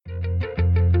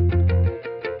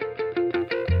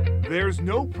There's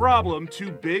no problem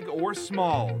too big or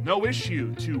small, no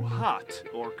issue too hot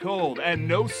or cold, and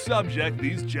no subject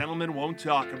these gentlemen won't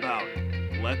talk about.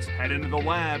 Let's head into the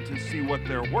lab to see what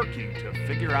they're working to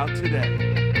figure out today.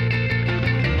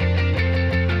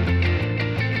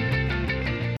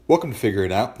 Welcome to Figure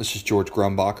It Out. This is George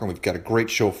Grumbacher, and we've got a great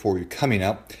show for you coming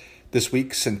up. This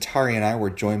week, Centauri and I were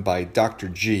joined by Dr.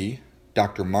 G,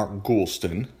 Dr. Mark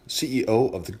Goulston,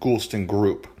 CEO of the Goulston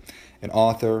Group, an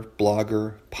author,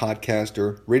 blogger,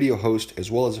 podcaster, radio host, as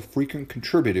well as a frequent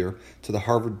contributor to the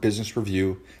Harvard Business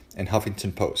Review and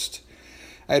Huffington Post.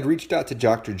 I had reached out to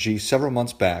Dr. G several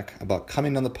months back about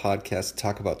coming on the podcast to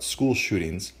talk about school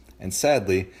shootings, and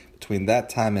sadly, between that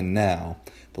time and now,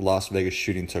 the Las Vegas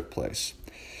shooting took place.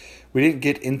 We didn't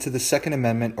get into the Second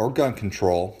Amendment or gun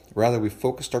control. Rather, we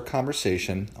focused our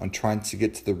conversation on trying to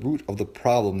get to the root of the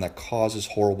problem that causes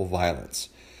horrible violence.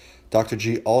 Dr.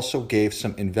 G also gave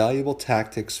some invaluable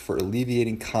tactics for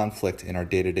alleviating conflict in our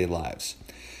day-to-day lives.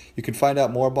 You can find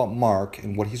out more about Mark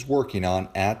and what he's working on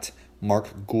at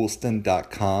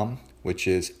markgoulston.com, which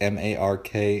is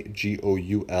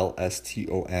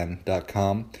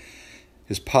markgoulston.com.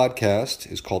 His podcast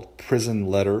is called Prison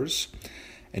Letters,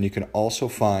 and you can also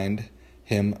find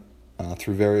him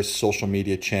through various social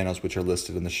media channels which are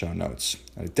listed in the show notes.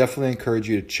 I definitely encourage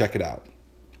you to check it out.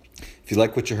 If you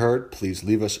like what you heard, please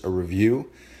leave us a review.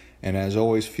 And as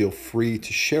always, feel free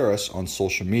to share us on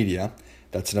social media.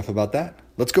 That's enough about that.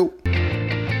 Let's go.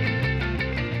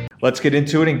 Let's get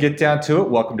into it and get down to it.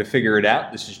 Welcome to Figure It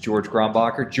Out. This is George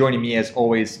Grumbacher. Joining me, as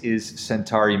always, is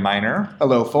Centauri Minor.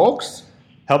 Hello, folks.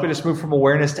 Helping us move from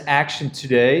awareness to action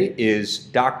today is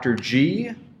Dr.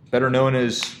 G, better known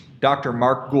as Dr.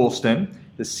 Mark Goulston,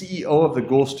 the CEO of the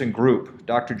Goulston Group.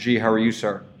 Dr. G, how are you,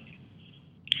 sir?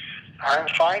 I'm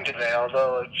fine today,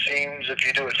 although it seems if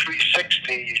you do a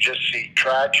 360, you just see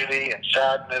tragedy and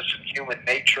sadness and human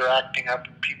nature acting up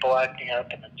and people acting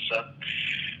up. And it's,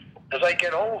 as I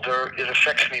get older, it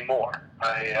affects me more.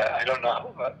 I don't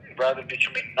know. Rather than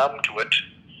becoming numb to it,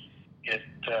 it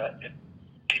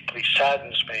deeply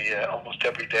saddens me almost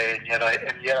every day, and yet I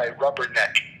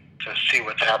rubberneck to see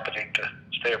what's happening to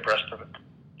stay abreast of it.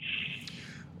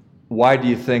 Why do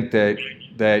you think that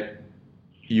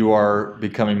you are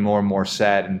becoming more and more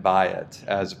saddened by it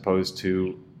as opposed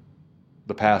to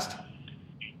the past?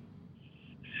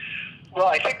 Well,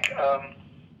 I think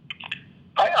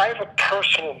I have a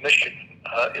personal mission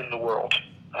in the world.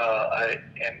 I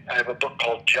have a book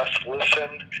called Just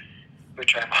Listen,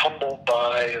 which I'm humbled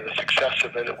by the success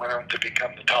of it. It went on to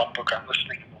become the top book on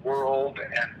listening in the world.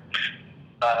 And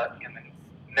in the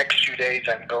next few days,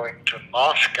 I'm going to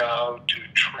Moscow to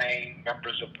train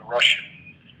members of the Russian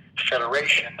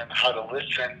Federation on how to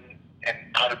listen and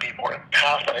how to be more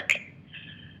empathic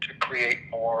to create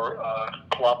more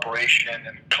cooperation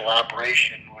and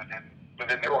collaboration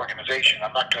within their organization.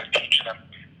 I'm not going to teach them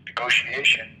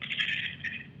negotiation.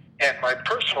 And my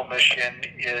personal mission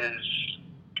is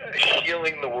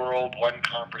healing the world one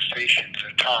conversation at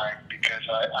a time, because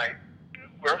I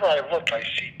wherever I look, I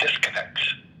see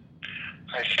disconnects.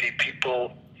 I see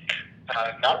people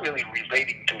not really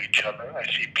relating to each other. I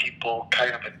see people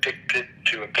kind of addicted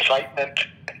to excitement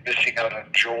and missing out on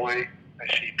joy. I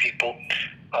see people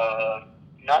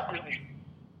not really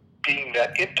being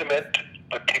that intimate,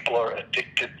 but people are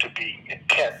addicted to being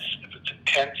intense. If it's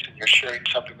intense and you're sharing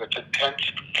something that's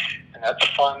intense and that's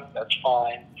fun, that's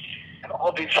fine. And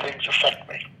all these things affect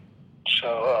me.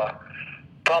 So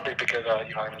probably because I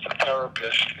was a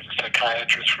therapist and a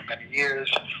psychiatrist for many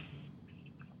years.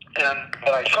 And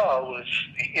what I saw was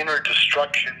the inner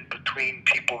destruction between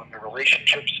people in their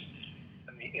relationships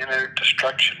and the inner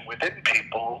destruction within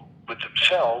people with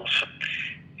themselves.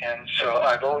 And so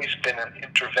I've always been an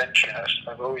interventionist.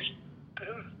 I've always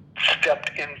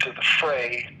stepped into the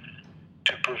fray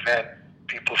to prevent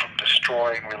people from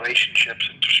destroying relationships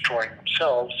and destroying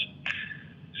themselves.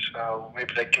 So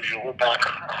maybe that gives you a little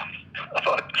background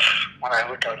about when I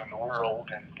look out in the world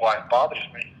and why it bothers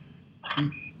me.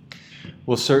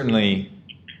 Well, certainly,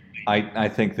 I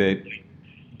think that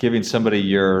giving somebody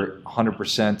your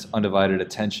 100% undivided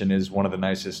attention is one of the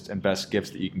nicest and best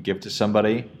gifts that you can give to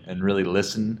somebody, and really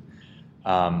listen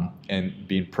and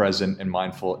being present and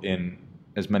mindful in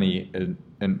as many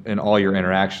in all your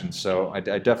interactions. So I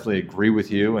definitely agree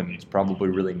with you, and it's probably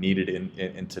really needed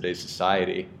in today's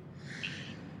society.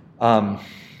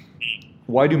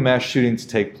 Why do mass shootings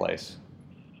take place?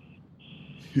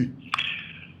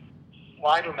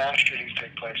 Why do mass shootings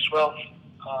take place? Well,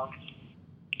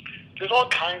 there's all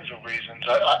kinds of reasons.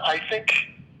 I think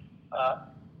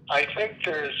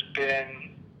there's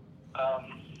been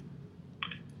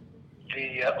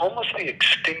almost the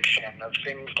extinction of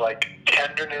things like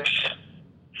tenderness,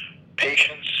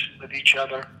 patience with each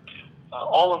other.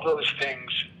 All of those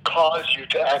things cause you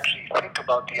to actually think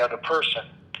about the other person.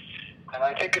 And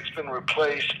I think it's been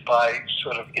replaced by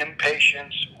sort of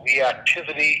impatience,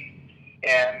 reactivity,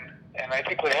 and I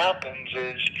think what happens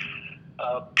is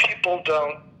people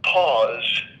don't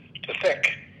pause to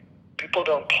think. People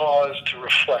don't pause to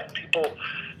reflect. People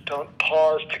don't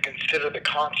pause to consider the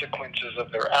consequences of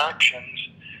their actions.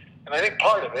 And I think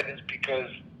part of it is because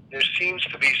there seems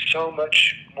to be so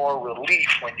much more relief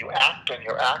when you act on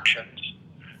your actions,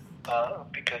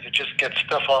 because it just gets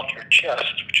stuff off your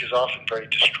chest, which is often very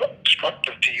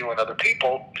destructive to you and other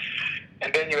people,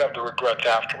 and then you have the regrets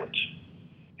afterwards.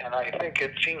 And I think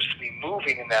it seems to be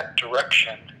moving in that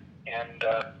direction. And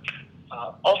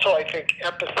also, I think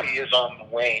empathy is on the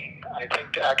wane. I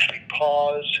think to actually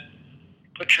pause,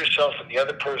 put yourself in the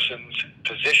other person's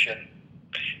position,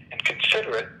 and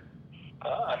consider it,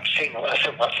 I'm seeing less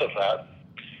and less of that.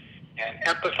 And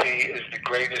empathy is the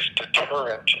greatest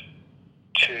deterrent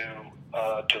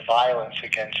to violence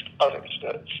against others.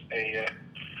 A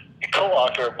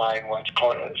co-author of mine once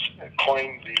coined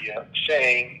the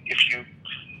saying, if you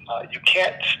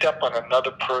can't step on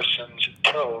another person's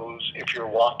toes if you're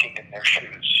walking in their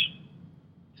shoes.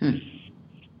 And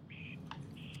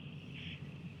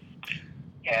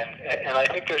I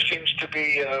think there seems to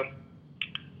be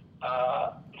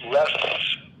less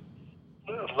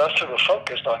of a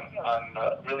focus on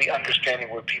really understanding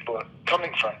where people are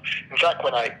coming from. In fact,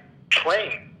 when I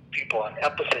train people on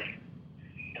empathy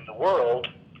in the world,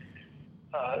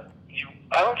 I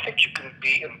don't think you can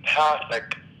be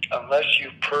empathic unless you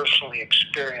personally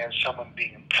experience someone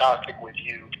being empathic with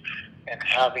you and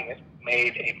having it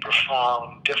made a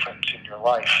profound difference in your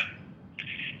life.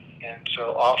 And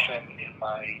so often in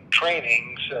my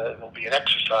trainings, there'll be an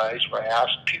exercise where I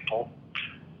ask people,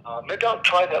 maybe I'll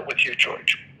try that with you,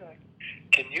 George.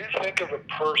 Can you think of a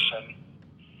person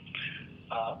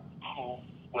who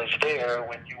was there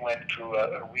when you went through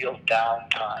a real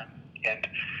downtime and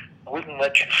wouldn't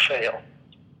let you fail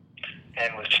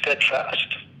and was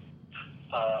steadfast?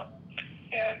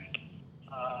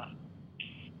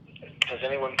 Does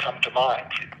anyone come to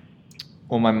mind?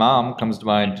 Well, my mom comes to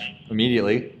mind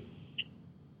immediately.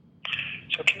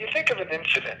 So can you think of an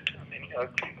incident? I mean,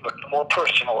 look, more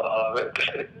personal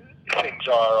things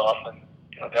are often,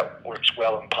 that works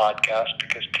well in podcasts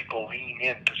because people lean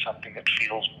into something that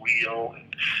feels real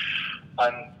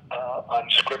and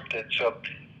unscripted. So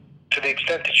to the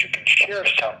extent that you can share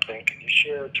something, can you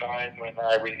share a time when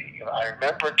I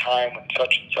remember a time when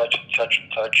such and such and such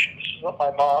and such, and this is what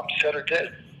my mom said or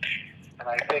did, and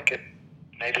I think it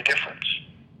made a difference.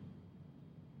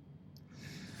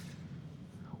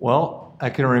 Well, I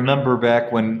can remember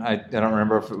back when, I don't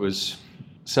remember if it was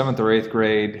 7th or 8th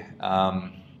grade,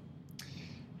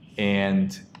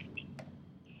 and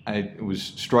I was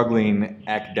struggling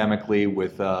academically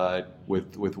with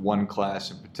one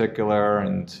class in particular,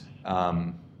 and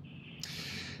I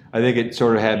think it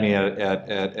sort of had me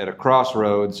at a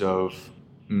crossroads of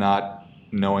not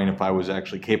knowing if I was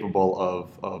actually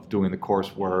capable of doing the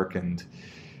coursework, and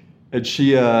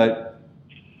she,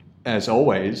 as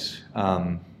always,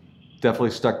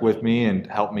 definitely stuck with me and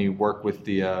helped me work with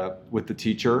the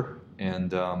teacher,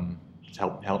 and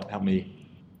helped me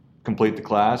complete the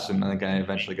class, and I think I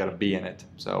eventually got a B in it.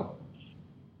 So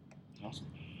awesome.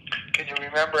 Can you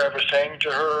remember ever saying to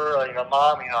her,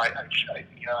 Mom,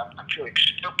 I'm feeling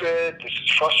stupid. This is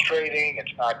frustrating.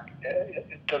 It's not.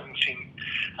 It doesn't seem.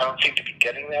 I don't seem to be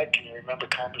getting that. Can you remember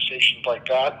conversations like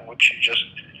that in which she just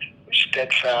was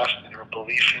steadfast in her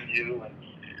belief in you and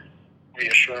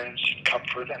reassurance and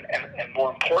comfort, and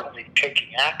more importantly,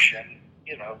 taking action,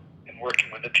 and working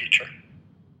with a teacher?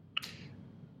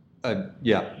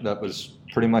 Yeah, that was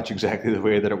pretty much exactly the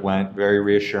way that it went. Very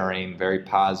reassuring, very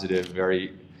positive,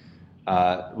 very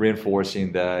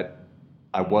reinforcing that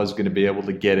I was going to be able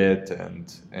to get it,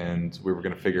 and we were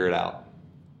going to figure it out.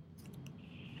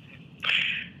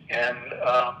 And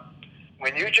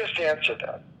when you just answered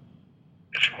that,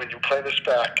 when you play this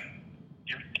back,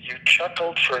 you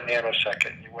chuckled for a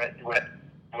nanosecond. You went,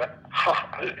 huh,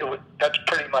 that's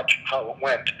pretty much how it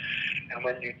went. And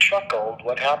when you chuckled,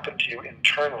 what happened to you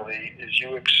internally is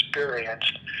you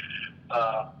experienced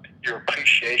your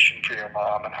appreciation for your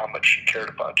mom and how much she cared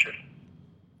about you.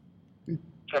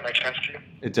 Does that make sense to you?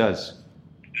 It does.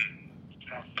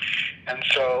 Yeah. And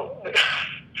so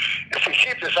if we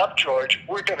keep this up, George,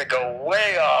 we're going to go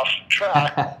way off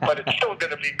track, but it's still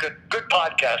going to be good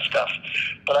podcast stuff.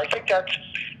 But I think that's,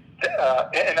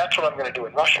 and that's what I'm going to do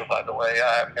in Russia, by the way.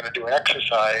 I'm going to do an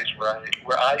exercise where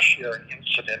I share an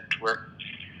incident where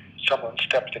someone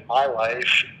stepped in my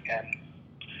life, and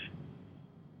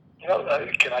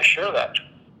can I share that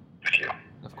with you?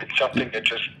 It's something that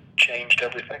just changed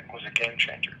everything. It was a game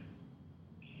changer.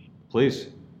 Please.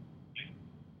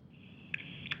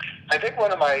 I think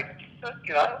one of my,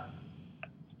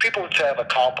 people would say I've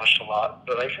accomplished a lot,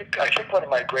 but I think one of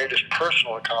my greatest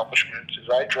personal accomplishments is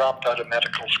I dropped out of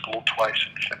medical school twice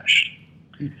and finished.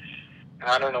 And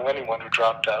I don't know anyone who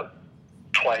dropped out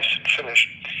twice and finished.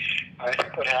 And I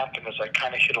think what happened is I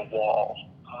kind of hit a wall.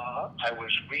 I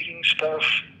was reading stuff,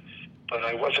 but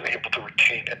I wasn't able to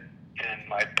retain it. And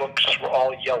my books were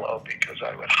all yellow because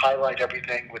I would highlight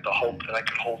everything with the hope that I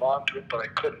could hold on to it, but I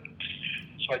couldn't.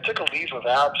 So I took a leave of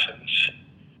absence,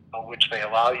 which they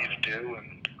allow you to do,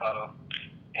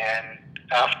 and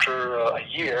after a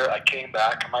year, I came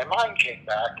back, and my mind came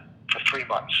back for 3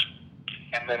 months,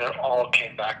 and then it all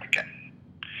came back again.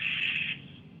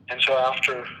 And so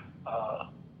after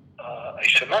a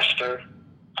semester,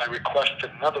 I requested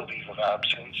another leave of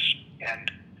absence,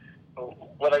 and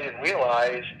what I didn't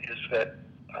realize is that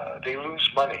they lose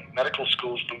money. Medical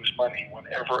schools lose money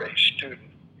whenever a student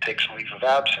takes a leave of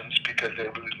absence because they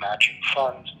lose matching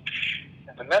funds.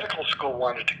 And the medical school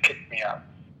wanted to kick me out.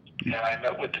 And I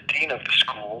met with the dean of the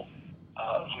school,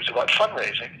 who's about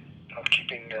fundraising,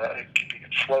 keeping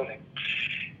it floating.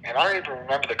 And I even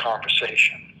remember the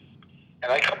conversation.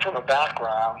 And I come from a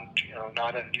background,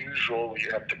 not unusual, where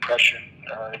you have depression,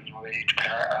 age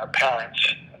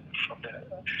parents,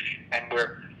 and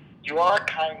where you are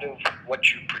kind of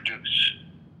what you produce.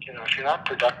 If you're not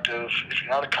productive, if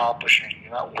you're not accomplishing,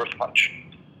 you're not worth much.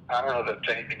 I don't know that it's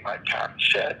anything my parents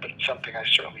said, but it's something I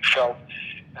certainly felt.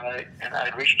 And I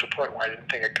reached a point where I didn't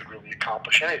think I could really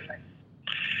accomplish anything.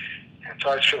 And so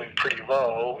I was feeling pretty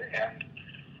low, and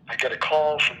I get a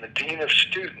call from the dean of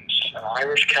students, an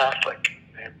Irish Catholic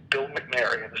named Bill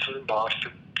McNary, and this is in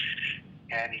Boston.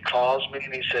 And he calls me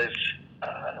and he says,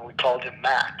 and we called him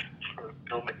Mac for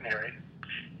Bill McNary.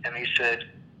 And he said,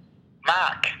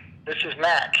 "Mac, this is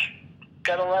Mac.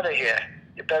 Got a letter here.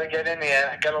 You better get in here.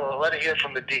 I got a letter here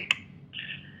from the dean."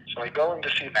 So I go in to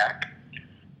see Mac,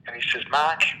 and he says,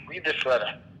 "Mac, read this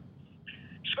letter."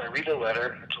 So I read the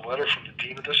letter. It's a letter from the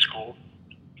dean of the school,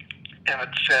 and it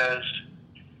says,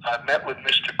 "I met with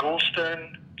Mr.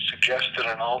 Goulston, suggested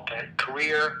an alternate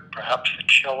career, perhaps the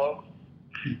cello.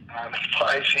 I'm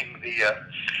advising the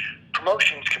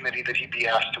promotions committee that he be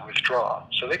asked to withdraw."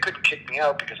 So they couldn't kick me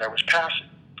out because I was passing.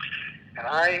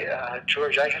 And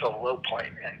George, I hit a low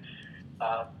point, and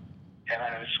I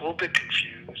was a little bit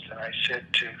confused. And I said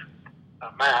to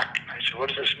Mac, I said, "What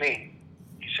does this mean?"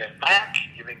 He said, "Mac,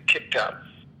 you've been kicked out."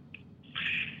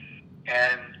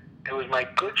 And it was my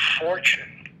good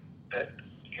fortune that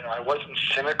I wasn't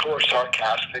cynical or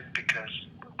sarcastic,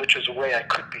 which is a way I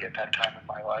could be at that time in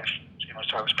my life.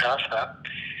 So I was past that,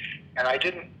 and I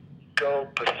didn't go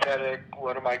pathetic.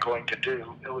 What am I going to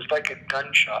do? It was like a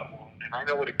gunshot wound, and I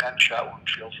know what a gunshot wound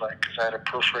feels like because I had a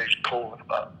perforated colon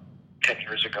about 10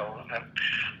 years ago,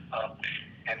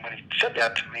 and when he said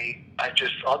that to me,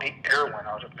 all the air went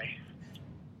out of me,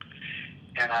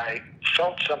 and I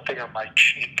felt something on my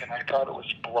cheek, and I thought it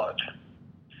was blood.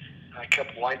 And I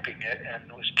kept wiping it, and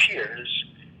it was tears,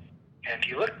 and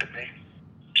he looked at me.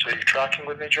 So you're tracking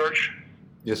with me, George?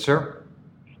 Yes, sir.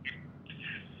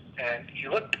 And he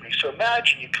looked at me. So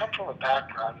imagine you come from a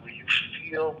background where you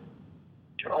feel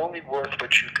you're only worth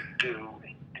what you can do,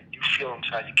 and you feel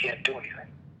inside you can't do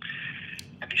anything.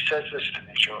 And he says this to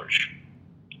me, George.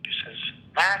 He says,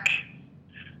 "Mac,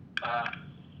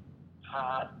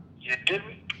 you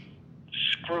didn't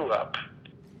screw up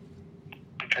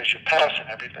because you're passing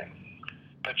everything,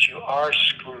 but you are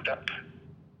screwed up.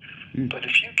 But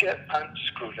if you get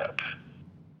unscrewed up,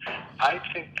 I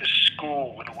think the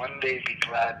school would one day be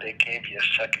glad they gave you a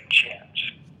second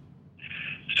chance."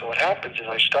 So what happens is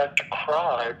I start to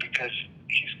cry because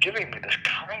he's giving me this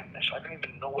kindness. I don't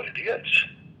even know what it is.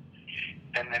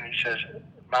 And then he says,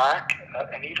 "Mark,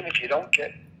 and even if you don't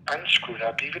get unscrewed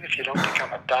up, even if you don't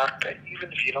become a doctor,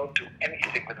 even if you don't do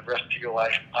anything with the rest of your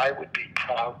life, I would be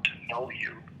proud to know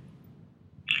you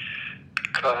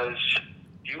because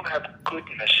you have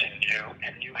goodness in you,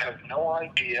 and you have no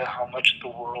idea how much the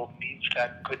world needs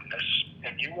that goodness,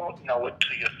 and you won't know it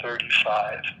till you're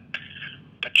 35.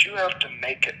 But you have to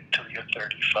make it till you're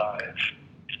 35,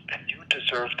 and you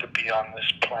deserve to be on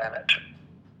this planet,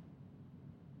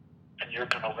 and you're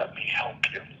going to let me help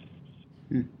you."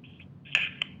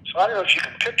 So I don't know if you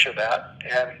can picture that,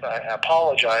 and I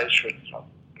apologize for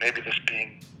maybe this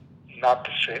being not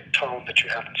the same tone that you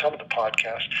have in some of the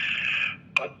podcasts,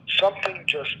 but something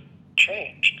just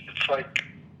changed. It's like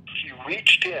you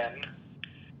reached in,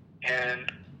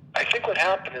 and I think what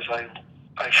happened is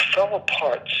I fell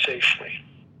apart safely.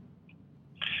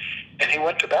 And he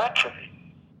went to bat for me.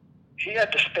 He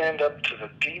had to stand up to the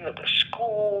dean of the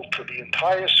school, to the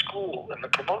entire school, and the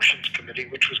promotions committee,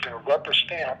 which was going to rubber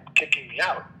stamp kicking me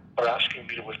out or asking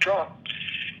me to withdraw.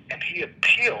 And he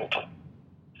appealed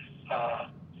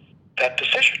that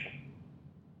decision,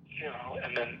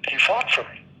 and then he fought for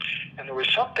me. And there was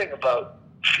something about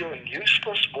feeling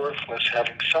useless, worthless,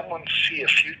 having someone see a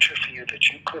future for you that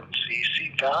you couldn't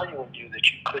see value in you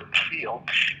that you couldn't feel,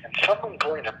 and someone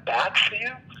going to bat for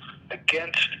you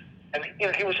against. And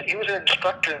he was an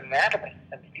instructor in anatomy,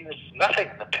 and he was nothing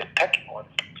in the pecking order,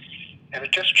 and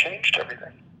it just changed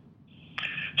everything.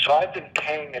 So I've been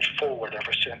paying it forward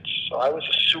ever since. So I was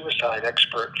a suicide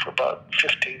expert for about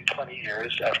 15, 20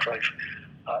 years after I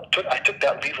took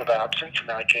that leave of absence, and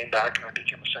then I came back and I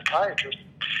became a psychiatrist,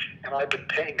 and I've been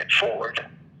paying it forward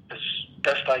as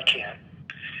best I can.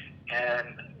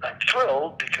 And I'm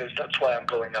thrilled because that's why I'm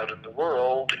going out in the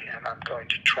world, and I'm going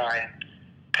to try and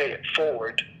pay it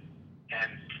forward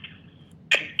and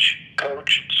teach,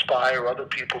 coach, inspire other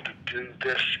people to do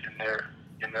this in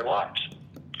their lives.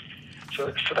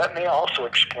 So that may also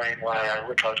explain why I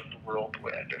look out in the world the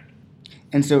way I do.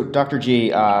 And so, Dr.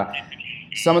 G,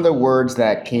 some of the words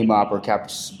that came up or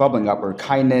kept bubbling up were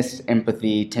kindness,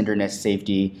 empathy, tenderness,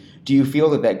 safety. Do you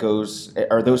feel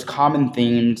are those common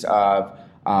themes of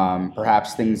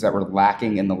perhaps things that were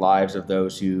lacking in the lives of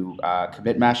those who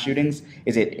commit mass shootings?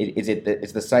 Is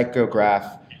the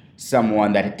psychograph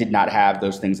someone that did not have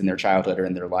those things in their childhood or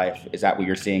in their life? Is that what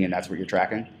you're seeing and that's what you're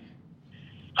tracking?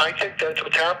 I think that's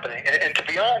what's happening. And to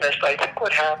be honest, I think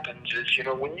what happens is,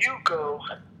 when you go,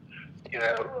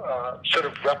 sort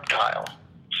of reptile.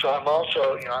 So I'm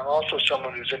also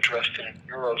someone who's interested in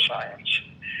neuroscience.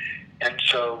 And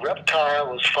so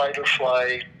reptile is fight or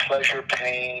flight, pleasure,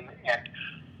 pain,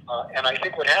 and I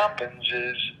think what happens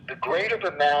is the greater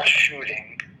the mass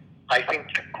shooting, I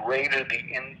think the greater the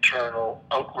internal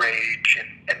outrage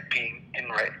and being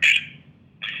enraged.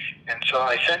 And so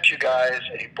I sent you guys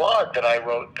a blog that I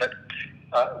wrote that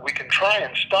we can try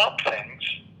and stop things,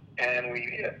 and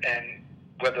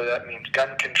whether that means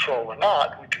gun control or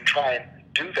not, we can try and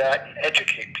do that and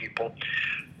educate people.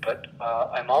 But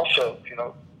I'm also,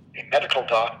 a medical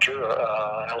doctor.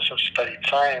 I also studied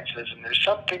sciences, and there's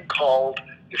something called,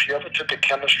 if you ever took a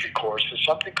chemistry course, there's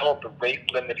something called the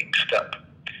rate-limiting step.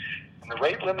 And the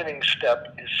rate-limiting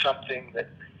step is something that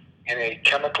in a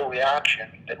chemical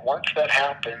reaction, that once that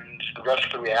happens, the rest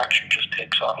of the reaction just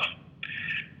takes off.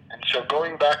 And so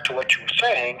going back to what you were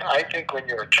saying, I think when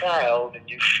you're a child and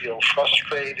you feel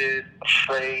frustrated,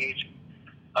 afraid,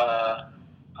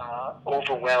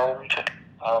 overwhelmed,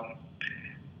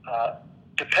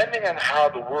 depending on how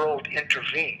the world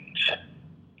intervenes,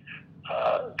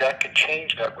 that can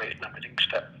change that rate-limiting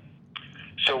step.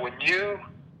 So when you,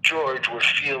 George, were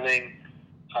feeling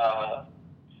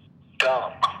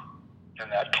dumb in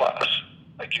that class,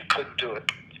 like you couldn't do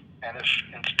it, and if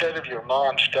instead of your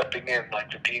mom stepping in,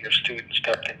 like the dean of students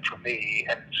stepped in for me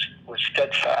and was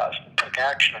steadfast and took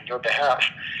action on your behalf,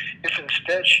 if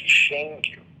instead she shamed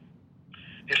you,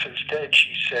 if instead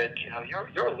she said,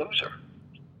 you're a loser,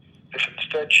 if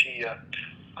instead she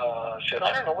said,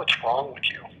 I don't know what's wrong with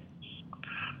you,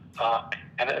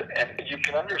 and you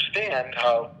can understand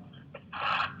how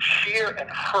fear and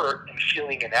hurt and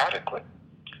feeling inadequate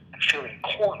and feeling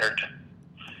cornered,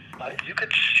 you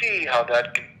could see how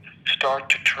that can start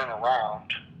to turn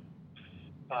around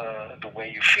the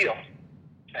way you feel,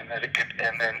 and that it could,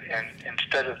 and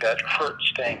instead of that hurt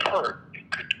staying hurt,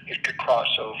 it could cross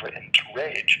over into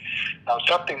rage. Now,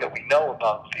 something that we know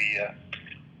about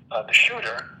the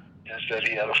shooter is that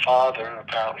he had a father who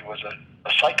apparently was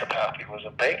a psychopath. He was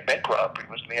a bank robber.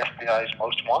 He was on the FBI's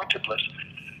most wanted list.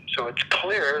 So it's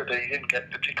clear that he didn't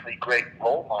get particularly great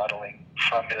role modeling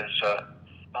from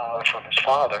his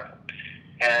father.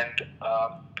 And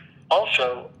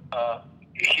also,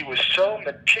 he was so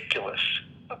meticulous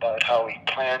about how he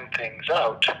planned things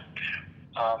out.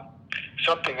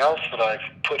 Something else that I've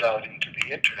put out into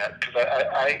the internet, because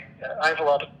I have a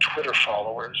lot of Twitter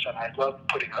followers, and I love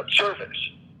putting out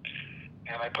surveys.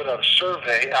 And I put out a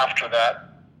survey after that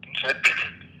and said,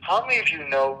 how many of you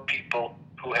know people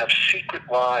who have secret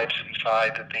lives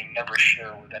inside that they never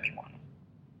share with anyone?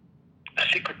 A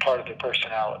secret part of their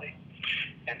personality.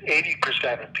 And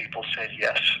 80% of people said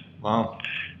yes. Wow.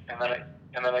 And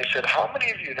then I said, how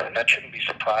many of you know, and that shouldn't be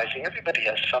surprising, everybody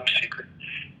has some secret.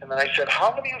 And then I said,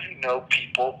 how many of you know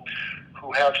people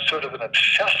who have sort of an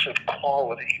obsessive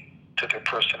quality to their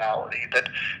personality,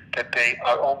 that they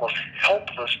are almost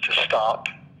helpless to stop,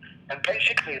 and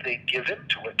basically they give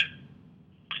into it?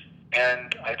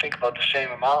 And I think about the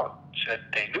same amount said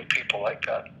they knew people like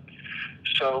that.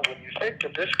 So when you think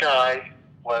that this guy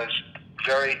was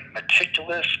very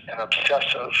meticulous and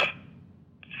obsessive,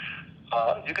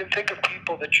 you can think of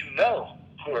people that you know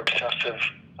who are obsessive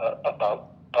about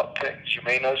things. You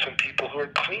may know some people who are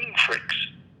clean freaks.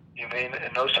 You may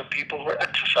know some people who are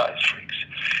exercise freaks.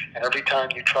 And every time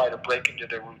you try to break into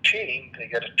their routine, they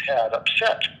get a tad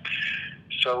upset.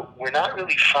 So we're not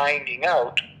really finding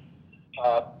out,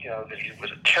 that he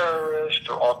was a terrorist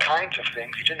or all kinds of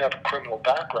things. He didn't have a criminal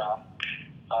background.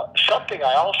 Something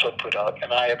I also put out,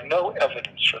 and I have no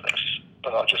evidence for this,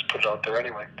 but I'll just put it out there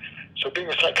anyway. So being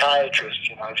a psychiatrist,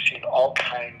 I've seen all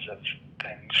kinds of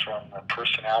things from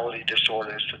personality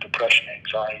disorders to depression,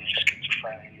 anxiety,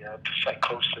 schizophrenia, to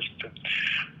psychosis, to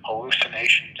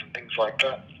hallucinations and things like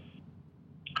that.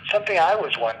 Something I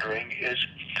was wondering is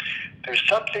there's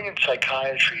something in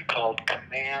psychiatry called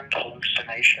command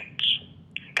hallucinations.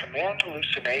 Command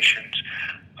hallucinations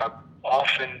are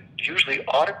often, usually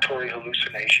auditory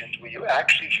hallucinations where you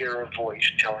actually hear a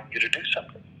voice telling you to do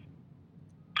something.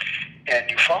 And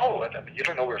you follow it. I mean, you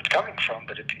don't know where it's coming from,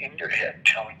 but it's in your head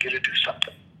telling you to do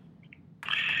something.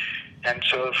 And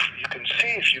so if you can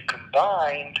see, if you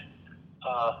combined,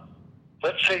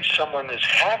 let's say someone is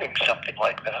having something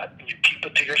like that, and you keep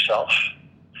it to yourself,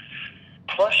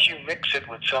 plus you mix it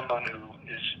with someone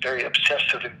who is very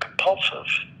obsessive and compulsive,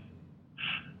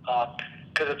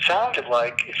 because it sounded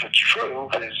like, if it's true,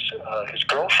 his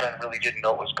girlfriend really didn't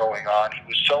know what was going on. He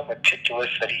was so meticulous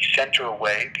that he sent her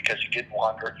away because he didn't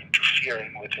want her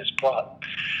interfering with his plot.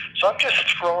 So I'm just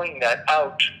throwing that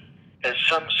out as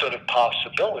some sort of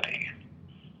possibility,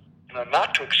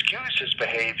 not to excuse his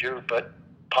behavior, but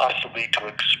possibly to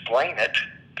explain it.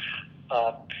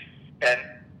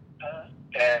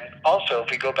 And also,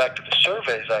 if we go back to the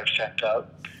surveys I've sent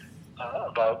out,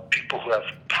 about people who have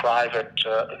private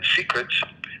secrets,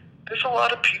 there's a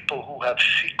lot of people who have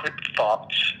secret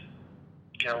thoughts,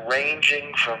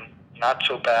 ranging from not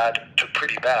so bad to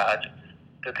pretty bad,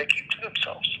 that they keep to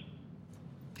themselves.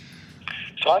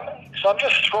 So I'm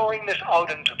just throwing this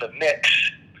out into the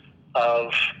mix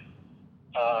of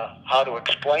how to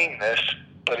explain this.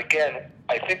 But again,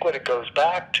 I think what it goes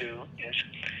back to is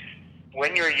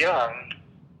when you're young,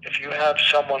 if you have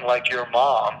someone like your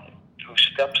mom who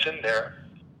steps in there,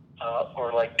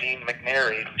 or like Dean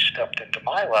McNary who stepped into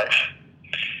my life,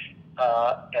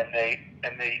 and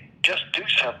they just do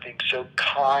something so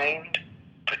kind,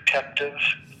 protective,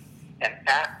 and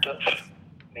active,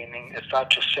 meaning it's not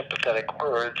just sympathetic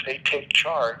words. They take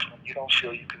charge when you don't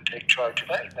feel you can take charge of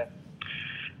anything.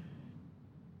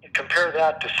 You compare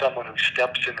that to someone who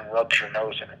steps in and rubs your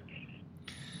nose in it.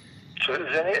 So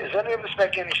does any of this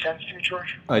make any sense to you,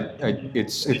 George?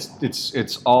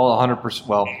 It's all 100%.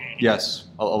 Well, yes,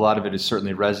 a lot of it is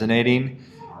certainly resonating,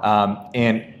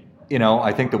 and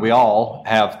I think that we all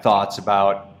have thoughts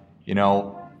about,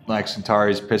 like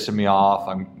Centauri's pissing me off.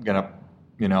 I'm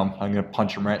gonna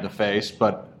punch him right in the face,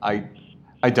 but I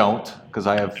don't, because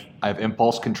I have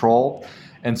impulse control,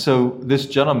 and so this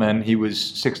gentleman, he was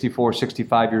 64,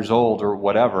 65 years old or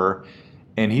whatever.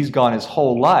 And he's gone his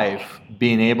whole life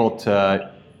being able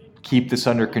to keep this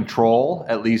under control,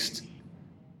 at least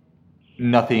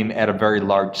nothing at a very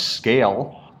large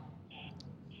scale.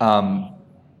 Do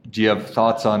you have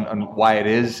thoughts on why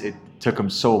it took him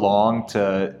so long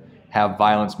to have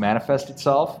violence manifest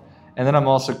itself? And then I'm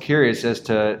also curious as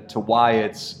to why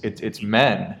it's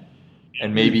men,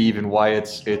 and maybe even why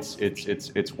it's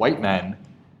white men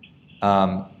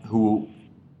who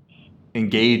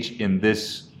engage in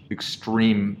this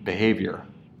extreme behavior.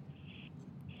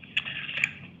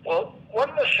 Well, one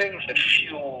of the things that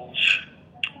fuels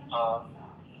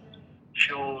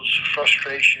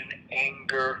frustration,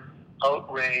 anger,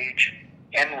 outrage,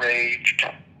 enraged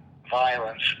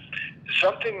violence is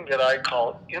something that I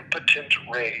call impotent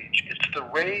rage. It's the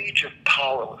rage of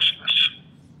powerlessness.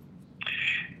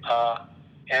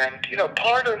 And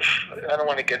part of, I don't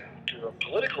want to get into a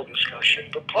political discussion,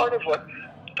 but part of what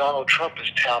Donald Trump has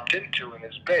tapped into in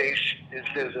his base is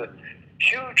there's a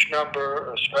huge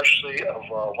number, especially of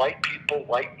white people,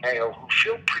 white male, who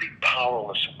feel pretty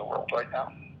powerless in the world right now.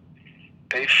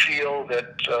 They feel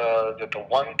that the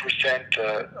 1%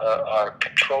 are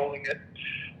controlling it.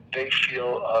 They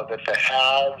feel that the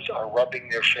haves are rubbing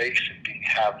their face and being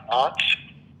have-nots.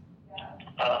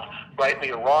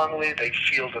 Rightly or wrongly, they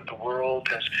feel that the world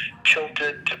has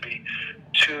tilted to be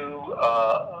too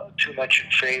much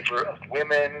in favor of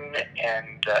women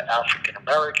and African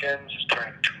Americans, is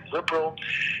turning too liberal.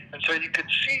 And so you could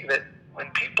see that when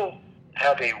people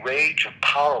have a rage of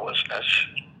powerlessness,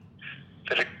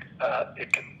 that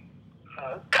it can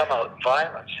come out in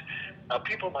violence. Now,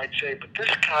 people might say, but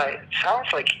this guy, it sounds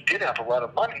like he did have a lot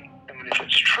of money. I mean, if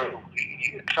it's true,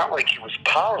 it's not like he was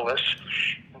powerless.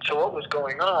 And so what was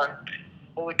going on?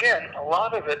 Well, again, a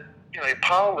lot of it,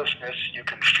 powerlessness you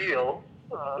can feel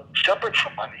separate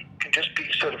from money. It can just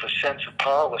be sort of a sense of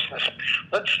powerlessness.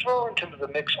 Let's throw into the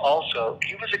mix also,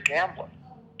 he was a gambler.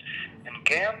 And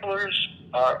gamblers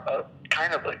are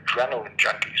kind of adrenaline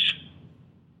junkies.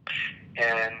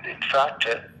 And in fact,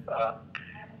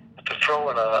 to throw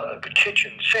in the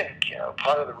kitchen sink,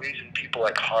 part of the reason people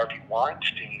like Harvey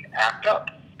Weinstein act up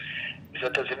is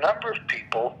that there's a number of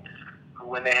people who,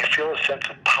 when they feel a sense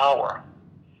of power,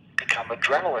 become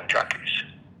adrenaline junkies.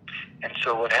 And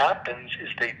so what happens is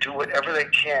they do whatever they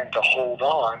can to hold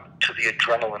on to the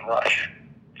adrenaline rush.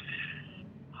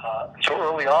 So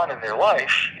early on in their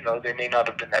life, they may not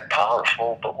have been that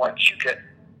powerful, but once you get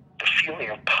the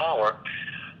feeling of power,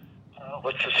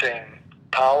 what's the saying?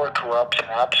 Power corrupts, and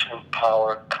absolute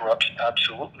power corrupts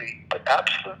absolutely, but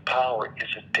absolute power is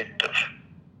addictive.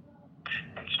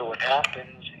 And so what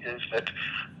happens is that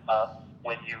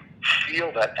when you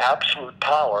feel that absolute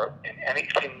power and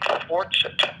anything thwarts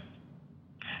it,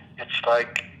 it's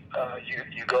like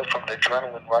you go from an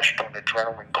adrenaline rush to an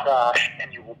adrenaline crash,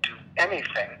 and you will do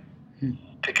anything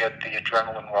to get the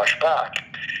adrenaline rush back.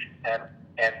 And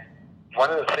one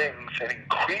of the things that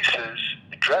increases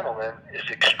adrenaline is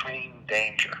extreme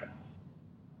danger.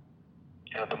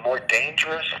 The more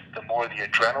dangerous, the more the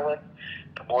adrenaline.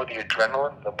 The more the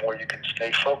adrenaline, the more you can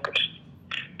stay focused.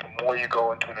 The more you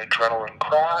go into an adrenaline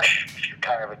crash, if you're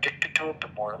kind of addicted to it, the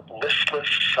more listless,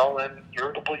 sullen,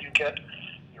 irritable you get.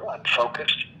 You're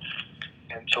unfocused.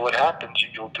 And so what happens,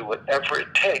 you'll do whatever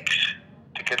it takes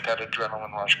to get that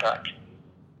adrenaline rush back.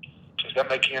 Is that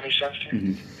making any sense to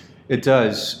you? Mm-hmm. It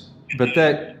does. But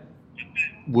that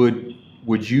would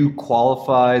you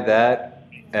qualify that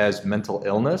as mental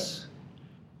illness?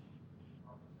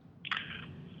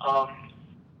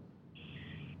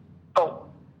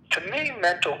 To me,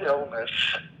 mental illness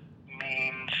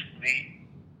means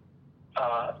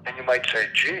and you might say,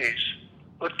 geez,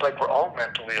 looks like we're all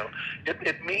mentally ill.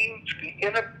 It means the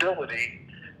inability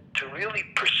to really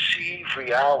perceive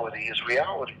reality as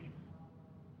reality.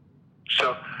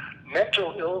 So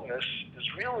mental illness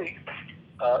is really,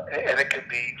 and it can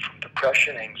be from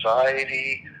depression,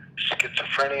 anxiety,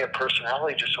 schizophrenia,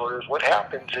 personality disorders. What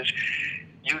happens is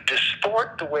you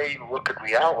distort the way you look at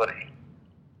reality.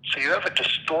 So you have a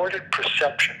distorted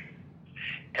perception.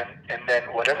 And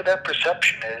then whatever that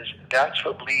perception is, that's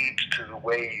what leads to the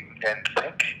way you then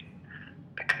think,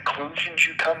 the conclusions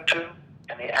you come to,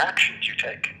 and the actions you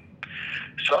take.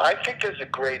 So I think there's a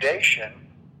gradation,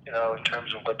 in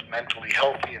terms of what's mentally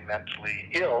healthy and mentally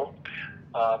ill.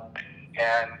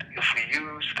 And if we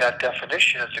use that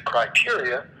definition as a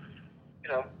criteria,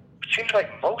 it seems like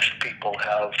most people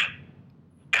have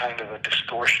kind of a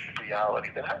distortion of reality.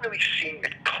 They're not really seeing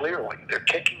it clearly. They're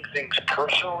taking things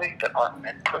personally that aren't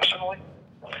meant personally.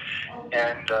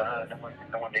 And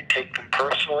when they take them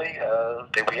personally,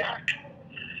 they react.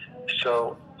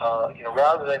 So,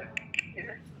 rather than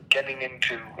getting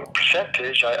into a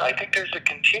percentage, I think there's a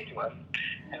continuum.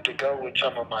 And to go with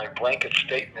some of my blanket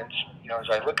statements, as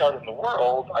I look out in the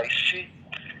world, I see,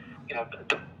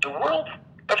 the world,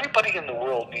 everybody in the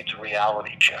world needs a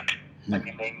reality check. I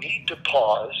mean, they need to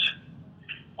pause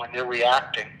when they're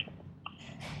reacting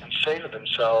and say to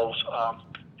themselves,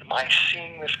 am I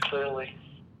seeing this clearly?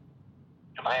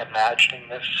 Am I imagining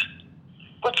this?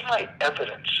 What's my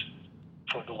evidence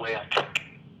for the way I'm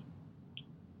thinking?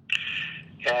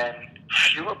 And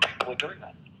fewer people are doing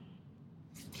that.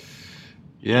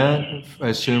 Yeah, I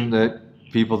assume that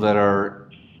people that are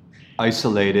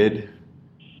isolated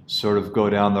sort of go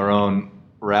down their own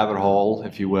rabbit hole,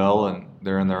 if you will, and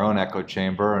they're in their own echo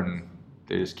chamber, and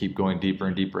they just keep going deeper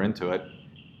and deeper into it.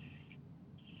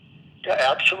 Yeah,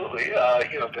 absolutely.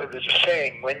 There's a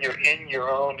saying, when you're in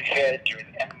your own head, you're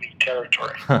in enemy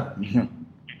territory.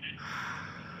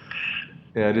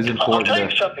 Yeah, it is important. I'll tell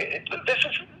you something. This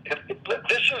is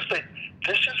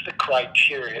the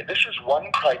criteria. This is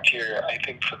one criteria, I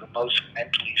think, for the most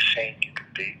mentally sane you can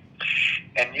be.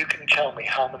 And you can tell me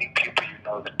how many people you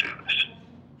know that do this.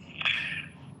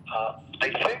 I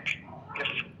think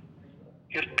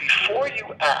if before you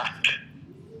act,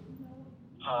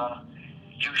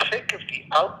 you think of the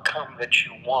outcome that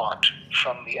you want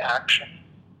from the action,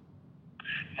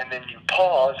 and then you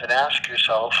pause and ask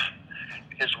yourself,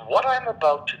 is what I'm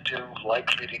about to do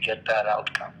likely to get that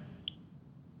outcome?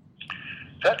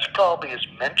 That's probably as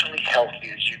mentally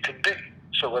healthy as you can be.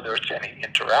 So whether it's any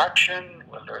interaction,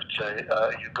 whether it's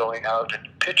you going out and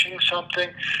pitching something,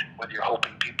 whether you're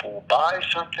hoping people will buy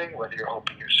something, whether you're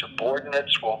hoping your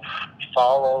subordinates will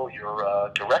follow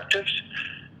your directives,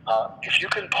 if you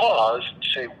can pause and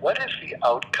say, what is the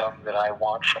outcome that I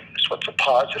want from this? What's a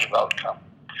positive outcome?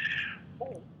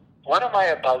 What am I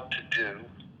about to do?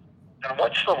 And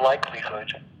what's the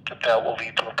likelihood that that will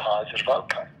lead to a positive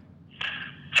outcome?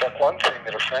 In fact, one thing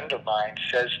that a friend of mine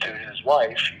says to his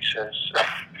wife, he says,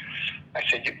 I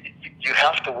said, you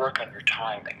have to work on your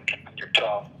timing, on your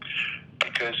tone,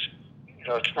 because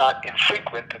it's not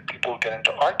infrequent that people get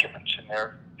into arguments in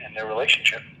their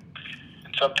relationship.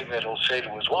 And something that he'll say to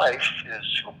his wife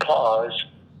is he'll pause,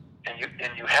 and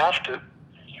you have to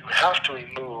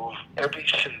remove every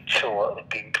scintilla of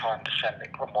being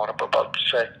condescending from what I'm about to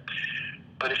say.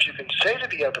 But if you can say to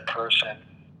the other person,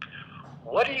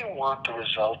 what do you want the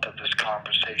result of this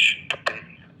conversation to be?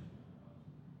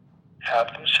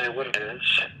 Have them say what it is,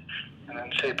 and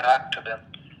then say back to them,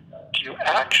 do you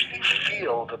actually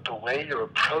feel that the way you're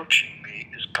approaching me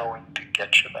is going to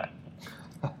get you that?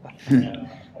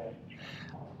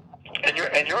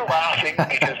 And you're laughing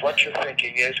because what you're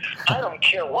thinking is, I don't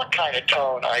care what kind of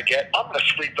tone I get, I'm going to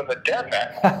sleep in the den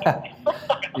that night.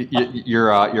 You're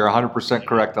 100%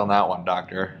 correct on that one,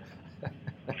 Doctor.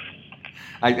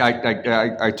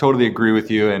 I totally agree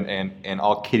with you, and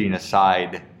all kidding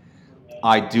aside,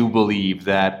 I do believe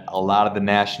that a lot of the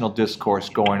national discourse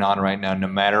going on right now, no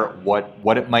matter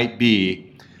what it might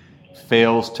be,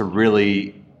 fails to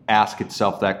really ask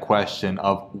itself that question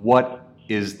of what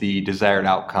is the desired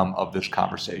outcome of this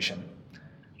conversation?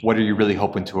 What are you really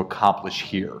hoping to accomplish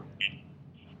here?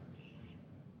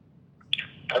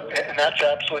 And that's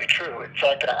absolutely true. In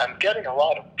fact, I'm getting a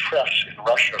lot of press in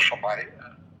Russia from my...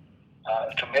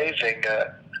 it's amazing.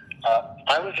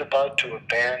 I was about to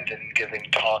abandon giving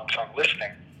talks on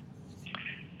listening.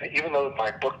 Even though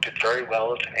my book did very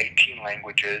well, it's in 18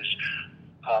 languages.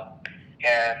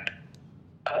 And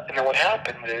then what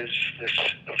happened is this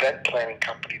event planning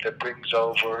company that brings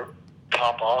over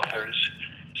top authors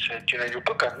said, your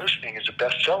book on listening is a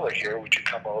bestseller here. Would you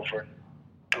come over and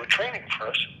do a training for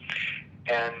us?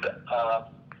 And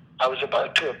I was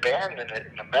about to abandon it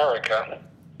in America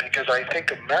because I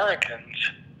think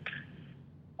Americans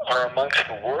are amongst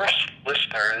the worst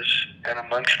listeners and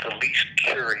amongst the least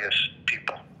curious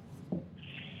people,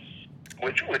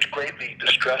 which greatly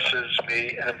distresses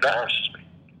me and embarrasses me.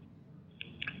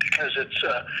 Because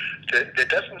there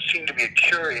doesn't seem to be a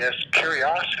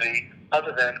curiosity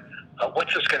other than,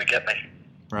 what's this going to get me?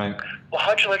 Right. Well,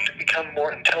 how'd you like to become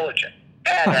more intelligent?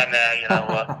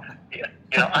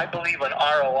 I believe in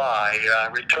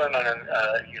ROI, return on an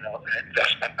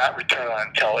investment, not return on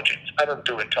intelligence. I don't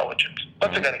do intelligence.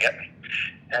 What's it going to get me?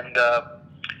 And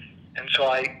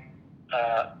so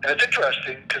and it's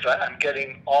interesting because I'm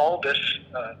getting all this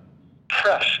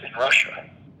press in Russia.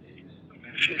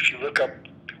 If you look up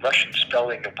the Russian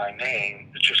spelling of my name,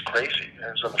 it's just crazy.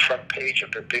 It was on the front page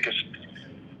of their biggest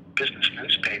business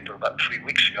newspaper about 3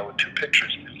 weeks ago with 2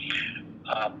 pictures.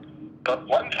 But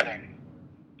one thing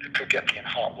that could get me in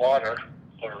hot water,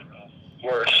 or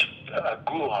worse, a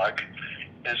gulag,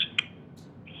 is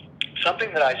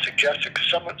something that I suggested, because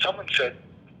someone said,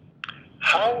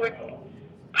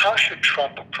 how should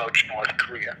Trump approach North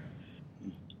Korea?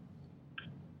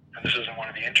 And this is in one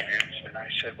of the interviews, and I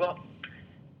said, well,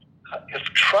 if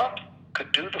Trump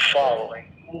could do the following,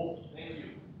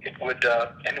 it would,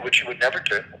 and which he would never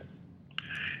do,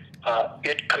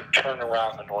 it could turn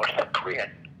around the North Korean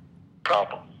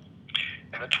problem.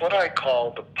 And it's what I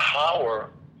call the power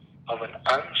of an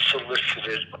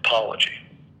unsolicited apology.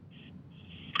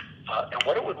 And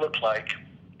what it would look like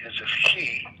is if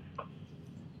he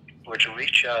were to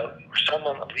reach out, or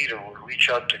someone, a leader, would reach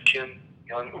out to Kim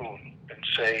Jong-un and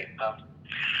say,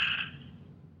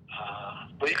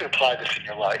 well, you can apply this in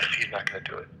your life. He's not going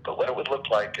to do it. But what it would look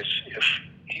like is if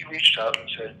he reached out and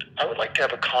said, I would like to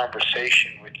have a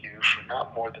conversation with you for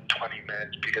not more than 20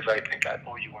 minutes because I think I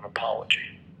owe you an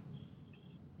apology.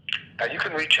 Now, you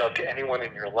can reach out to anyone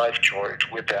in your life, George,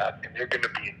 with that, and they're going to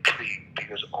be intrigued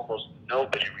because almost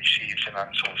nobody receives an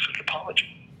unsolicited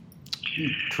apology.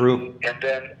 True. And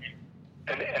then,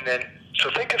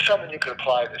 so think of someone you could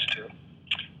apply this to.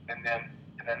 And then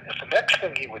if the next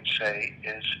thing he would say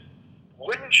is,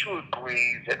 wouldn't you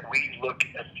agree that we look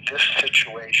at this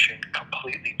situation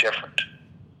completely different?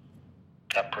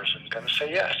 That person's going to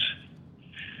say yes.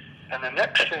 And the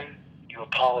next thing you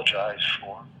apologize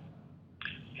for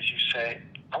is you say,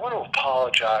 I want to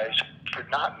apologize for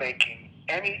not making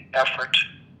any effort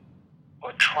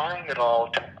or trying at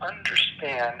all to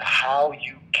understand how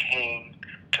you came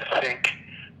to think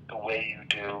the way you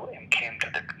do and came to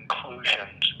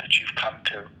conclusions that you've come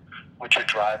to, which are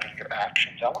driving your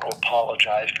actions. I want to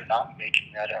apologize for not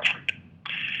making that effort.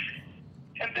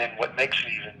 And then what makes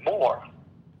it even more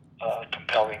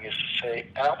compelling is to say,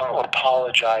 and I want to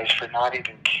apologize for not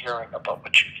even caring about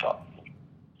what you thought.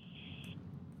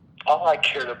 All I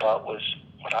cared about was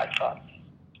what I thought.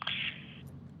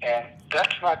 And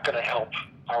that's not going to help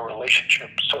our relationship.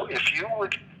 So if you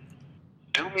would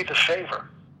do me the favor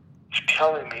of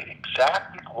telling me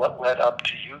exactly what led up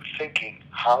to you thinking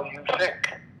how you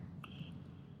think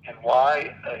and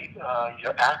why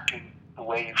you're acting the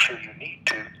way you feel you need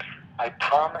to, I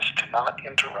promise to not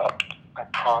interrupt. I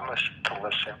promise to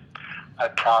listen. I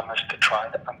promise to try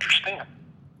to understand.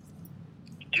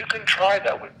 You can try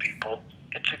that with people.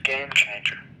 It's a game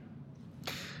changer.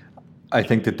 I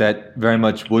think that very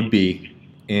much would be.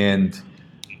 And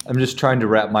I'm just trying to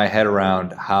wrap my head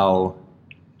around how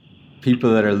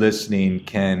people that are listening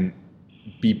can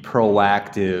be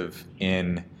proactive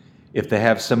in, if they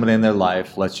have somebody in their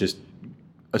life, let's just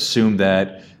assume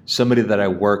that somebody that I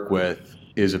work with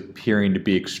is appearing to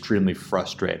be extremely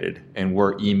frustrated, and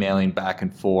we're emailing back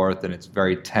and forth and it's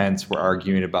very tense, we're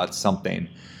arguing about something.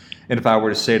 And if I were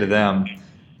to say to them,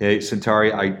 hey,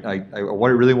 Centauri, I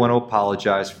really want to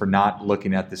apologize for not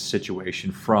looking at this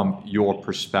situation from your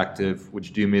perspective. Would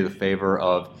you do me the favor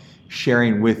of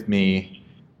sharing with me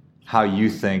how you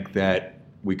think that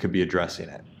we could be addressing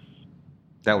it?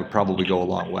 That would probably go a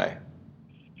long way.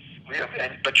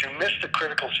 But you missed the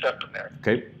critical step in there.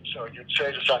 Okay. So you'd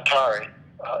say to Centauri,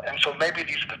 and so maybe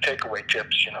these are the takeaway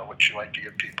tips, which you like to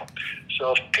give people.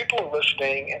 So if people are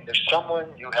listening and there's someone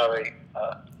you have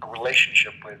a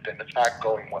relationship with and it's not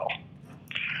going well,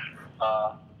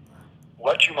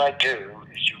 what you might do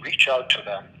is you reach out to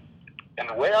them. And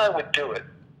the way I would do it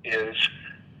is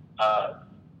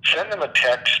send them a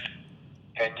text,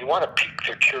 and you want to pique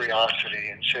their curiosity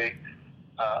and say,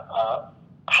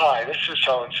 hi, this is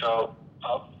so-and-so.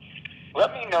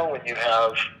 Let me know when you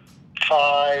have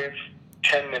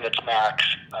 5-10 minutes max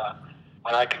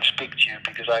when I can speak to you,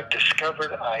 because I've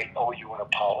discovered I owe you an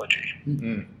apology.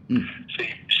 Mm-hmm. So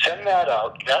you send that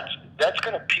out. That's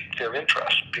going to pique their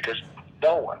interest, because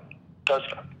no one does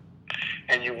that.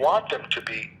 And you want them to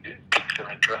pique their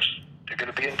interest. They're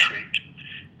going to be intrigued.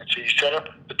 And so you set up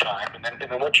the time, and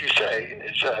then what you say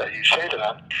is, you say to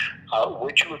them,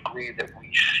 would you agree that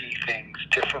we see things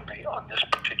differently on this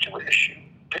particular issue?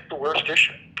 Pick the worst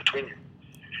issue between you,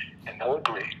 and they'll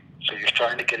agree. So you're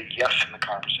starting to get a yes in the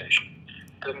conversation.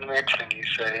 Then the next thing you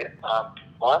say, well,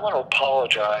 I want to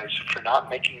apologize for not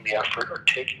making the effort or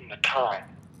taking the time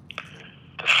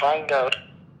to find out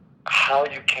how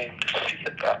you came to see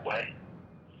it that way.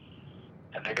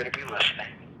 And they're going to be listening.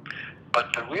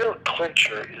 But the real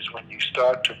clincher is when you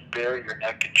start to bare your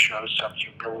neck and show some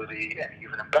humility and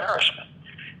even embarrassment.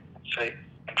 And say,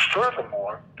 and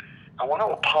furthermore, I want to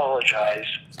apologize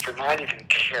for not even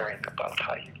caring about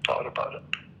how you thought about it.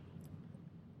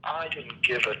 I didn't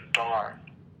give a darn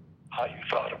how you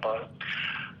thought about it.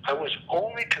 I was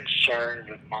only concerned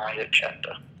with my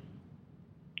agenda.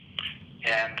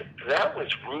 And that was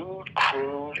rude,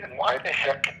 crude, and why the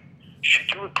heck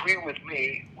should you agree with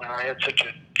me when I had such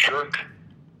a jerk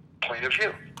point of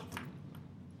view?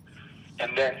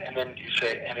 And then you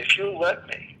say, and if you'll let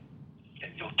me,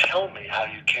 and you'll tell me how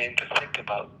you came to think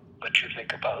about what you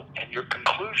think about and your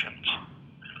conclusions,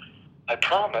 I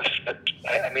promise that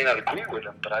I may not agree with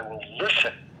them, but I will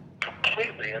listen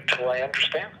completely until I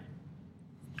understand them.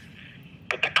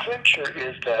 But the clincher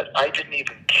is that I didn't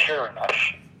even care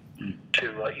enough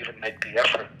to even make the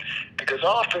effort. Because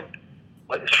often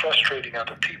what is frustrating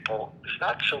other people is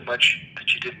not so much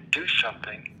that you didn't do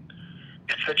something,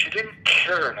 it's that you didn't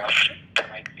care enough to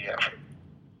make the effort.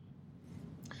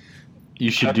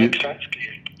 You should do. Make sense to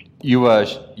you?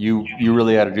 You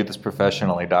really ought to do this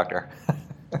professionally, Doctor.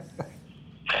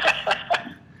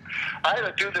 I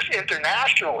ought to do this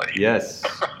internationally. Yes.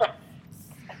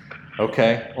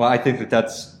 Okay. Well, I think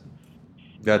that's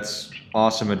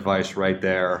awesome advice right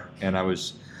there. And I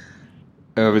was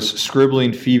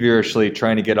scribbling feverishly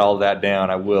trying to get all that down.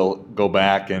 I will go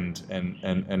back and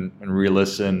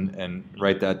re-listen and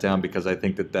write that down, because I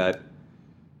think that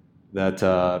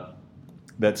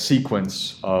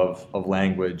sequence of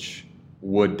language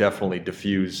would definitely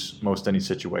diffuse most any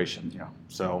situation. Yeah.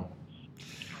 So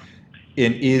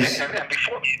it is.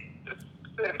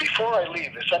 And before I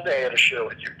leave, someday I had to share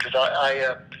with you, because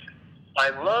I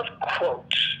love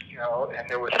quotes, and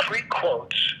there were 3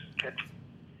 quotes that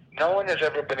no one has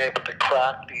ever been able to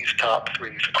crack these top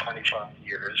 3 for 25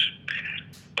 years.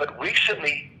 But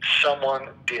recently someone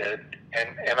did,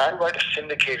 and I write a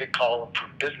syndicated column for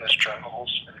business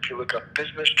journals. And if you look up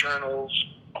business journals,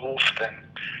 Goulston,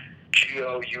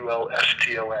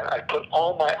 Goulston. I put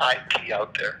all my IP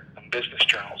out there in business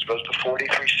journals. It goes to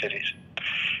 43 cities.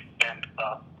 And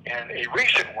a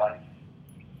recent one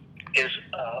is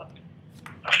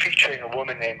featuring a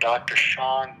woman named Dr.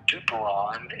 Sean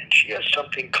Duperon, and she has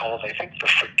something called, I think, the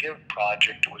Forgive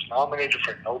Project. It was nominated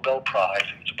for a Nobel Prize,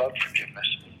 and it's about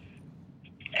forgiveness.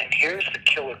 And here's the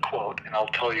killer quote, and I'll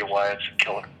tell you why it's a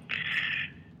killer.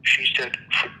 She said,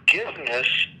 "Forgiveness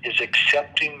is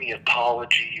accepting the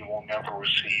apology you will never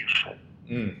receive."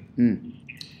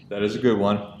 That is a good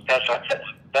one. That's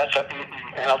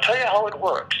and I'll tell you how it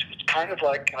works. It's kind of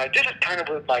like, and I did it kind of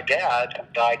with my dad, who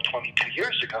died 22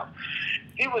 years ago.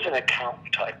 He was an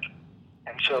accountant type.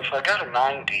 And so if I got a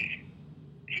 90,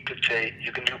 he could say,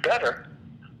 "You can do better."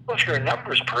 Well, if you're a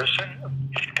numbers person,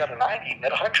 if you got a 90, you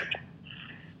get 100.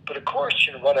 But of course,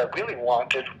 what I really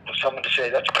wanted was someone to say,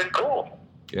 "That's pretty cool."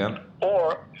 Yeah.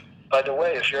 Or, by the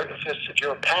way, if you're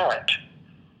a parent,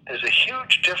 there's a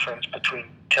huge difference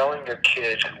between telling your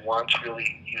kid who wants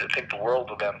really you to think the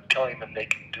world of them, telling them they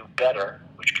can do better,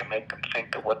 which can make them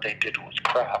think that what they did was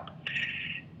crap,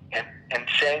 and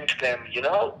saying to them,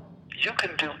 you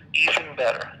can do even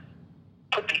better.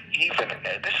 Put the even in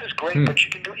there. This is great, but you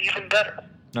can do even better.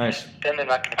 Nice. Then they're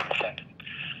not going to be offended.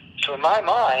 So in my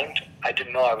mind, I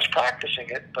didn't know I was practicing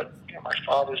it, but my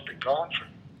father's been gone for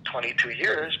 22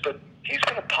 years, but he's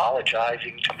been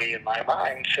apologizing to me in my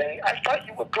mind, saying, "I thought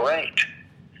you were great.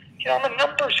 I'm a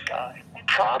numbers guy. I'm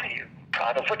proud of you. I'm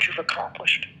proud of what you've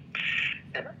accomplished."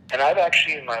 And I've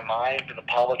actually, in my mind, been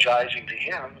apologizing to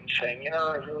him and saying,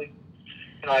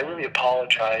 I really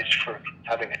apologize for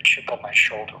having a chip on my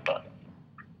shoulder, bud.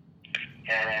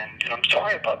 And I'm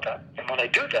sorry about that. And when I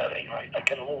do that, I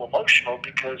get a little emotional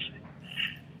because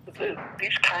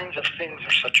these kinds of things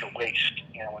are such a waste,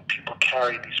 when people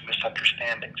carry these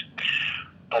misunderstandings.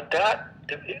 But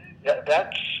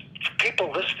that's, for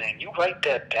people listening, you write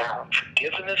that down.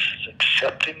 Forgiveness is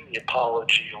accepting the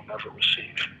apology you'll never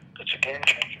receive. It's a game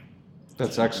changer.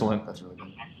 That's excellent. That's really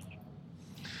good.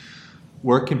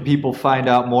 Where can people find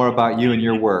out more about you and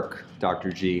your work,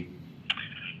 Dr. G?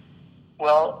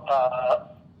 Well,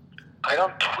 I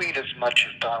don't tweet as much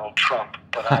as Donald Trump,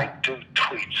 but I do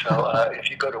tweet. So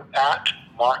if you go to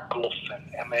 @Mark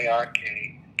Goulston,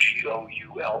 MarkGoulston,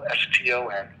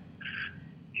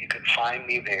 you can find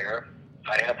me there.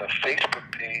 I have a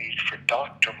Facebook page for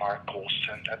Dr. Mark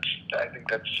Goulston. I think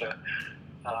that's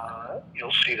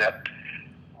you'll see that.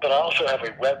 But I also have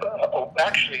a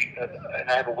and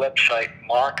I have a website,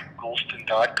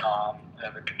 markgoulston.com. I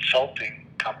have a consulting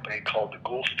company called the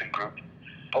Goulston Group.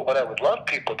 But what I would love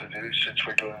people to do, since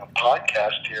we're doing a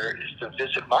podcast here, is to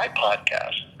visit my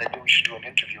podcast. Maybe we should do an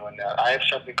interview on that. I have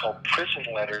something called Prison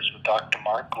Letters with Dr.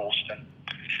 Mark Goulston,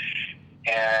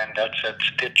 and that's at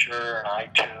Stitcher and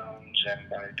iTunes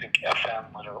and I think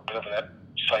FM, whatever that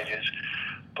site is.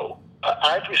 But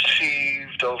I've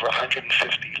received over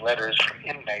 150 letters from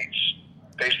inmates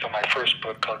based on my first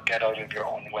book called Get Out of Your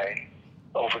Own Way,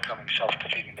 Overcoming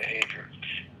Self-Defeating Behavior.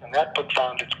 And that book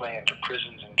found its way into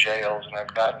prisons and jails, and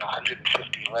I've gotten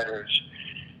 150 letters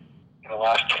in the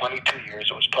last 22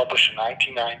 years. It was published in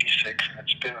 1996, and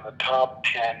it's been in the top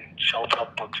 10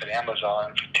 self-help books at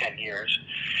Amazon for 10 years.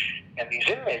 And these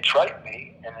inmates write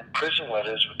me, and in Prison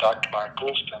Letters with Dr. Mark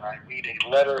Goulston, I read a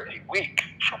letter a week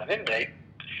from an inmate,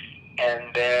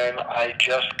 and then I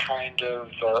just kind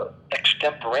of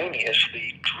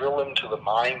extemporaneously drill into the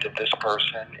mind of this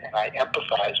person, and I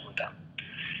empathize with them.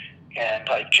 And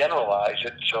I generalize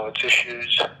it so it's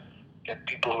issues that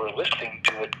people who are listening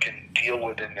to it can deal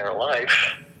with in their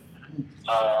life.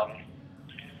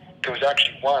 There was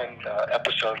actually one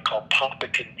episode called Papa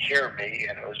Didn't Hear Me,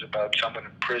 and it was about someone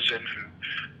in prison who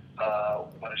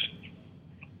was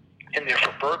in there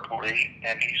for burglary,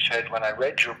 and he said, "When I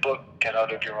read your book, Get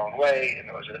Out of Your Own Way," and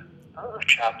there was a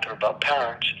chapter about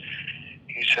parents,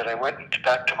 he said, "I went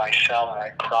back to my cell and I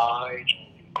cried.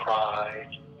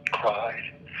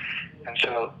 And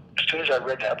so as soon as I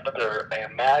read that letter, I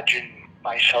imagined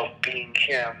myself being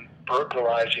him,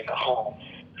 burglarizing a home,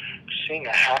 seeing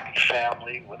a happy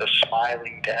family with a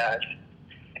smiling dad,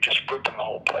 and just ripping the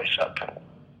whole place up."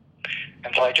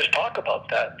 And so I just talk about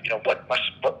that, what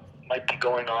might be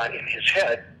going on in his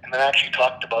head, and then I actually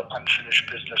talked about unfinished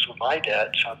business with my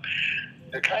dad. So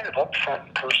they're kind of upfront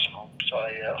and personal. So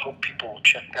I hope people will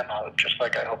check them out, just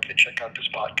like I hope they check out this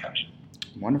podcast.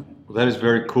 Wonderful. Well, that is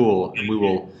very cool, and we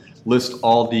will list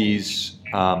all these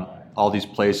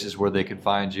places where they can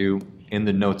find you in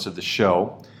the notes of the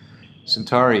show.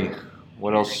 Centauri,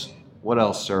 what else,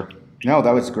 sir? No,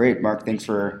 that was great, Mark. Thanks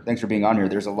for being on here.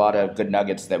 There's a lot of good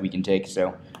nuggets that we can take,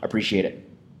 so appreciate it.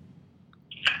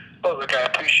 Well, look, I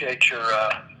appreciate your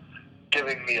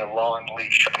giving me a long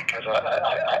leash, because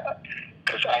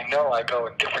I know I go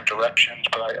in different directions,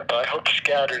 but I hope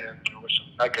scattered and there were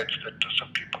some nuggets that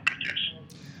some people could use.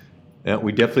 Yeah,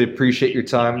 we definitely appreciate your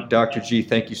time, Dr. G.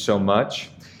 Thank you so much.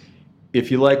 If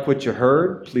you like what you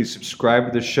heard, please subscribe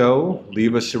to the show,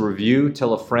 leave us a review,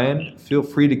 tell a friend. Feel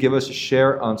free to give us a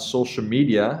share on social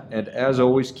media. And as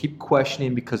always, keep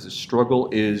questioning, because the struggle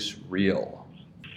is real.